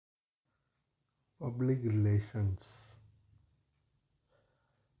Public Relations.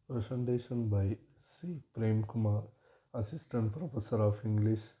 Presentation by C. Prem Kumar, Assistant Professor of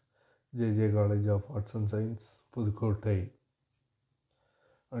English, J.J. College of Arts and Science, Pudukottai.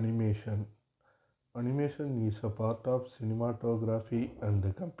 Animation. Animation is a part of cinematography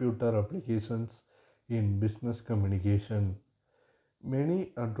and computer applications in business communication.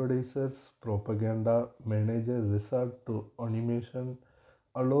 Many advertisers, propaganda managers resort to animation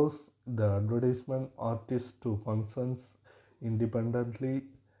allows the advertisement artist to function independently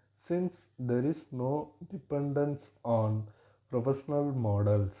since there is no dependence on professional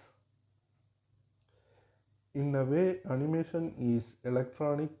models. In a way, animation is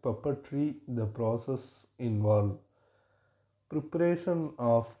electronic puppetry. The process involves preparation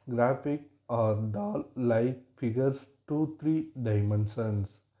of graphic or doll-like figures to three dimensions,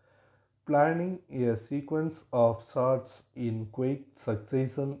 planning a sequence of shots in quick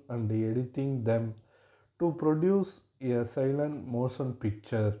succession and editing them to produce a silent motion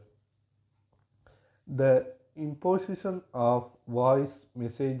picture. The imposition of voice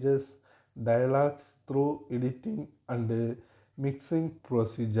messages, dialogues through editing and mixing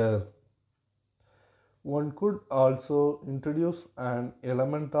procedure. One could also introduce an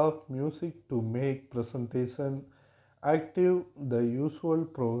element of music to make presentation active. The usual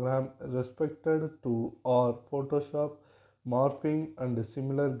program respected to or Photoshop, morphing and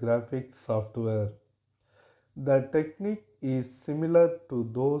similar graphic software. The technique is similar to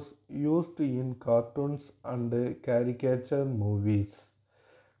those used in cartoons and caricature movies.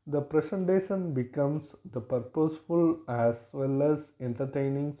 The presentation becomes the purposeful as well as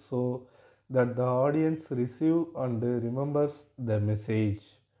entertaining so that the audience receives and remembers the message.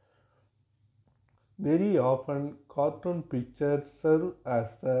 Very often, cartoon pictures serve as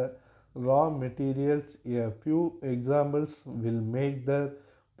the raw materials. A few examples will make the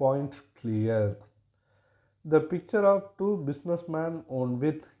point clear. The picture of two businessmen, one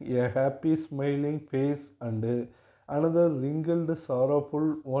with a happy smiling face and another wrinkled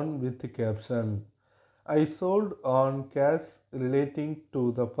sorrowful one with the caption, I sold on cash relating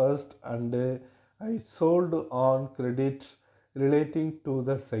to the first and I sold on credit relating to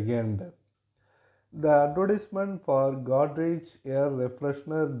the second. The advertisement for Godrej air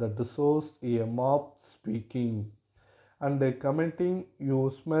freshener that shows a mop speaking and commenting,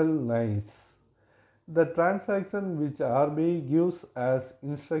 you smell nice. The transaction which RBI gives as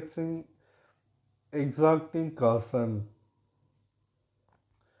instruction exacting caution.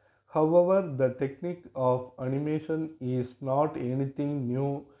 However, the technique of animation is not anything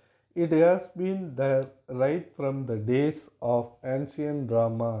new. It has been there right from the days of ancient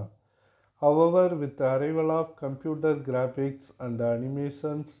drama. However, with the arrival of computer graphics and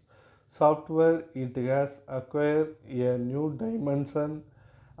animations software, it has acquired a new dimension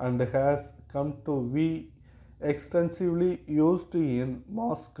and has come to be extensively used in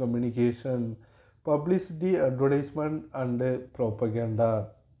mass communication, publicity, advertisement, and propaganda.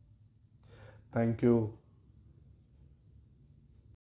 Thank you.